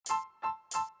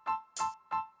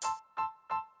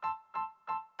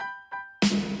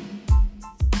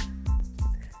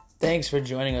Thanks for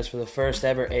joining us for the first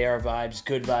ever AR Vibes,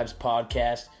 Good Vibes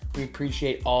podcast. We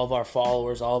appreciate all of our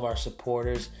followers, all of our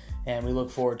supporters, and we look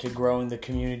forward to growing the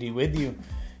community with you.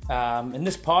 In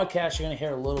this podcast, you're going to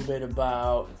hear a little bit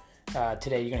about,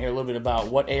 today, you're going to hear a little bit about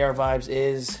what AR Vibes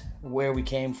is, where we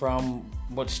came from,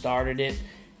 what started it.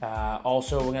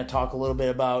 Also, we're going to talk a little bit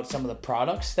about some of the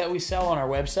products that we sell on our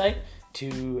website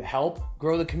to help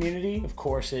grow the community. Of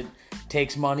course, it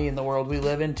takes money in the world we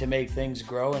live in to make things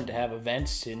grow and to have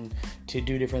events and to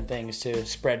do different things to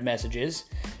spread messages.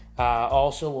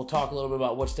 Also, we'll talk a little bit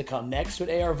about what's to come next with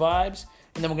AR Vibes,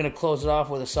 and then we're going to close it off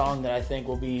with a song that I think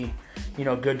will be,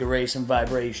 good to raise some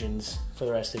vibrations for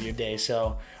the rest of your day.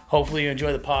 So hopefully you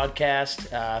enjoy the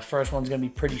podcast. First one's going to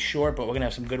be pretty short, but we're going to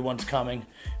have some good ones coming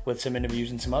with some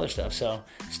interviews and some other stuff. So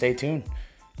stay tuned.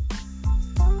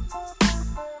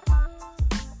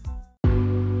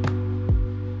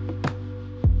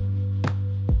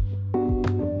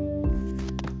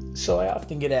 So I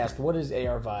often get asked, what is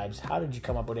AR Vibes? How did you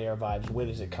come up with AR Vibes? Where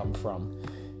does it come from?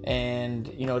 And,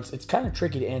 it's kind of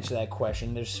tricky to answer that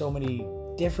question. There's so many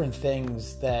different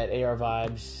things that AR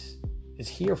Vibes is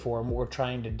here for and what we're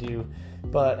trying to do.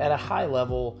 But at a high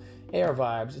level, AR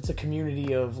Vibes, it's a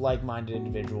community of like-minded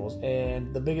individuals.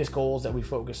 And the biggest goals that we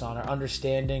focus on are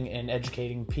understanding and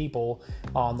educating people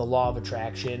on the law of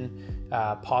attraction,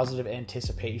 positive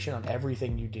anticipation on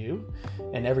everything you do,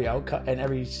 and every outcome and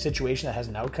every situation that has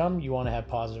an outcome. You want to have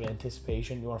positive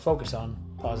anticipation. You want to focus on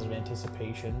positive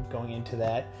anticipation going into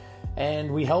that.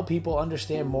 And we help people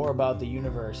understand more about the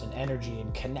universe and energy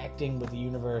and connecting with the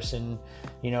universe and,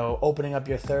 opening up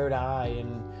your third eye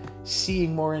and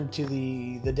seeing more into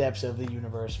the depths of the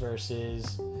universe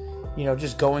versus,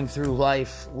 just going through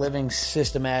life, living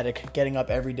systematic, getting up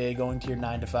every day, going to your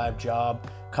 9-to-5 job,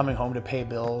 coming home to pay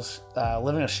bills,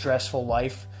 living a stressful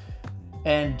life,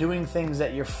 and doing things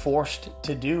that you're forced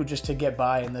to do just to get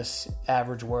by in this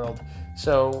average world.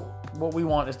 So what we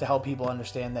want is to help people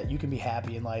understand that you can be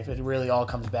happy in life. It really all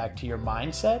comes back to your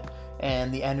mindset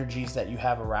and the energies that you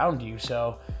have around you.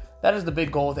 So that is the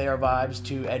big goal with AR Vibes,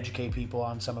 to educate people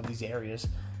on some of these areas.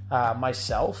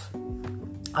 Myself,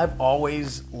 I've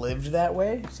always lived that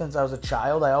way since I was a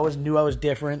child. I always knew I was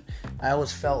different. I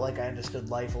always felt like I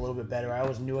understood life a little bit better. I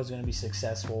always knew I was going to be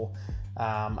successful.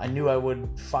 I knew I would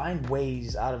find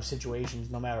ways out of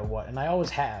situations no matter what, and I always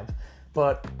have.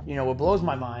 But, what blows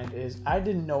my mind is I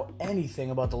didn't know anything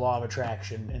about the law of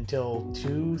attraction until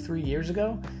 2-3 years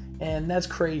ago, and that's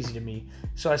crazy to me.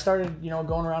 So I started,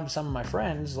 going around to some of my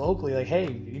friends locally, like,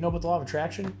 hey, you know about the law of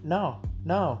attraction? No.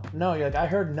 You're like, I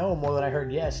heard no more than I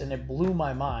heard yes, and it blew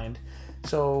my mind.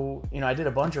 So, I did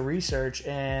a bunch of research,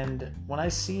 and when I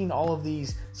seen all of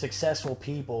these successful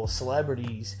people,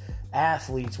 celebrities,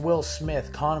 athletes, Will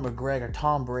Smith, Conor McGregor,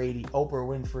 Tom Brady, Oprah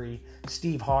Winfrey,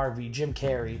 Steve Harvey, Jim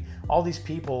Carrey, all these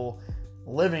people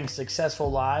living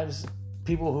successful lives,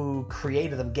 people who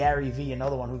created them, Gary Vee,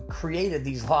 another one who created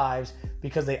these lives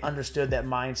because they understood that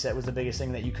mindset was the biggest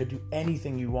thing, that you could do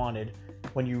anything you wanted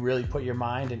when you really put your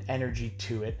mind and energy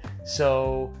to it.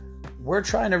 So we're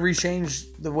trying to rechange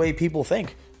the way people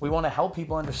think. We want to help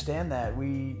people understand that.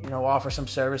 We, offer some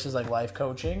services like life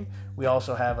coaching. We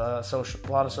also have a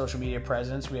lot of social media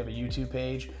presence. We have a YouTube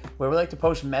page where we like to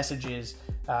post messages,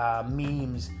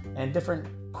 memes, and different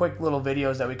quick little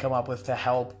videos that we come up with to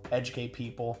help educate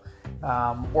people.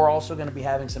 We're also going to be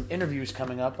having some interviews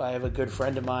coming up. I have a good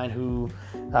friend of mine who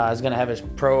is going to have his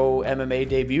pro MMA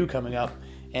debut coming up.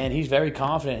 And he's very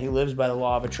confident. He lives by the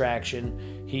law of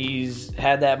attraction. He's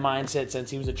had that mindset since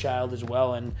he was a child as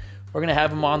well. And we're going to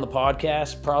have him on the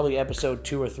podcast, probably episode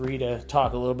 2 or 3, to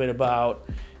talk a little bit about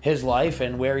his life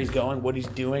and where he's going, what he's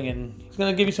doing. And he's going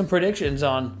to give you some predictions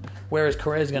on where his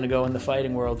career is going to go in the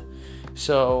fighting world.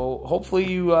 So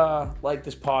hopefully you like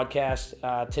this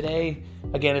podcast. Today,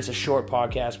 again, it's a short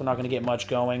podcast. We're not going to get much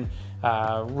going.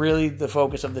 Really, the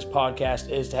focus of this podcast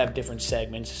is to have different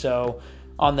segments. So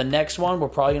on the next one, we're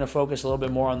probably going to focus a little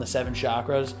bit more on the 7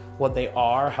 chakras, what they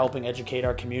are, helping educate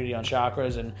our community on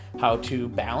chakras and how to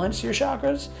balance your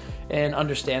chakras and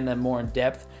understand them more in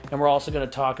depth. And we're also going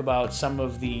to talk about some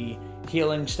of the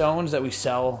healing stones that we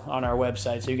sell on our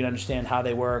website so you can understand how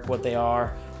they work, what they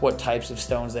are, what types of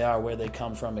stones they are, where they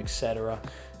come from, etc.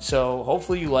 So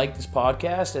hopefully you like this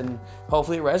podcast and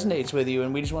hopefully it resonates with you.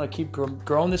 And we just want to keep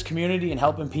growing this community and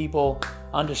helping people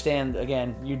understand,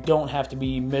 again, you don't have to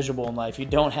be miserable in life. You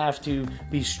don't have to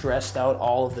be stressed out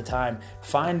all of the time.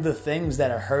 Find the things that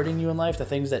are hurting you in life, the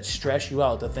things that stress you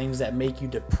out, the things that make you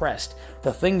depressed,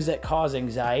 the things that cause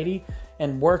anxiety,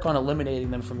 and work on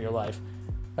eliminating them from your life.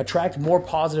 Attract more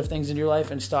positive things in your life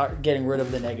and start getting rid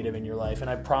of the negative in your life. And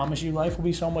I promise you, life will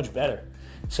be so much better.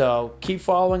 So keep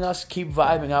following us, keep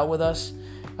vibing out with us,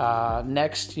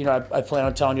 Next, I plan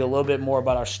on telling you a little bit more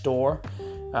about our store.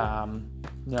 I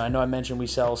know I mentioned we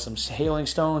sell some hailing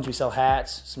stones, we sell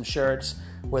hats, some shirts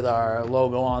with our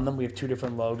logo on them. We have 2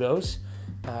 different logos,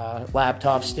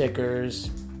 laptop stickers,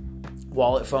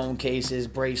 wallet phone cases,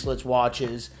 bracelets,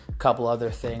 watches, a couple other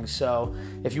things. So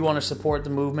if you want to support the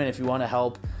movement, if you want to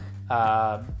help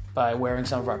by wearing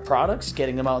some of our products,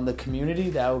 getting them out in the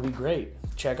community, that would be great.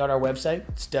 Check out our website.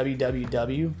 It's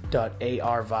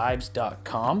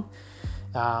www.arvibes.com.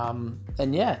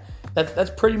 And yeah,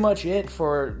 that's pretty much it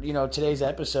for today's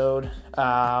episode.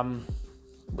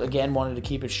 Again, wanted to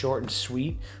keep it short and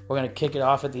sweet. We're going to kick it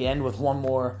off at the end with one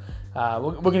more.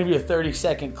 We're going to do a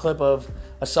 30-second clip of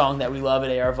a song that we love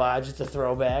at AR Vibes. It's a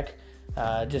throwback.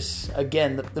 Just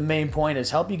again, the main point is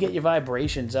help you get your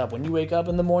vibrations up. When you wake up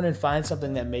in the morning, find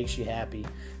something that makes you happy.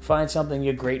 Find something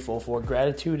you're grateful for.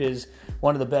 Gratitude is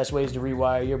one of the best ways to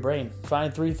rewire your brain.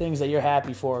 Find 3 things that you're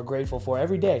happy for or grateful for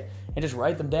every day and just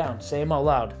write them down. Say them out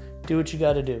loud. Do what you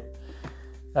got to do.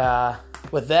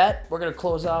 With that, we're going to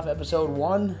close off episode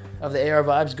 1 of the AR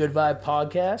Vibes Good Vibe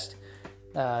podcast.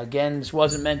 Again, this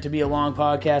wasn't meant to be a long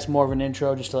podcast, more of an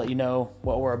intro just to let you know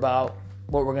what we're about,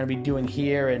 what we're going to be doing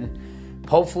here, and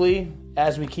hopefully,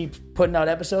 as we keep putting out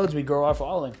episodes, we grow our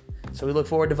following. So we look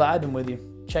forward to vibing with you.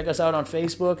 Check us out on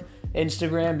Facebook,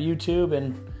 Instagram, YouTube,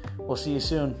 and we'll see you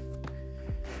soon.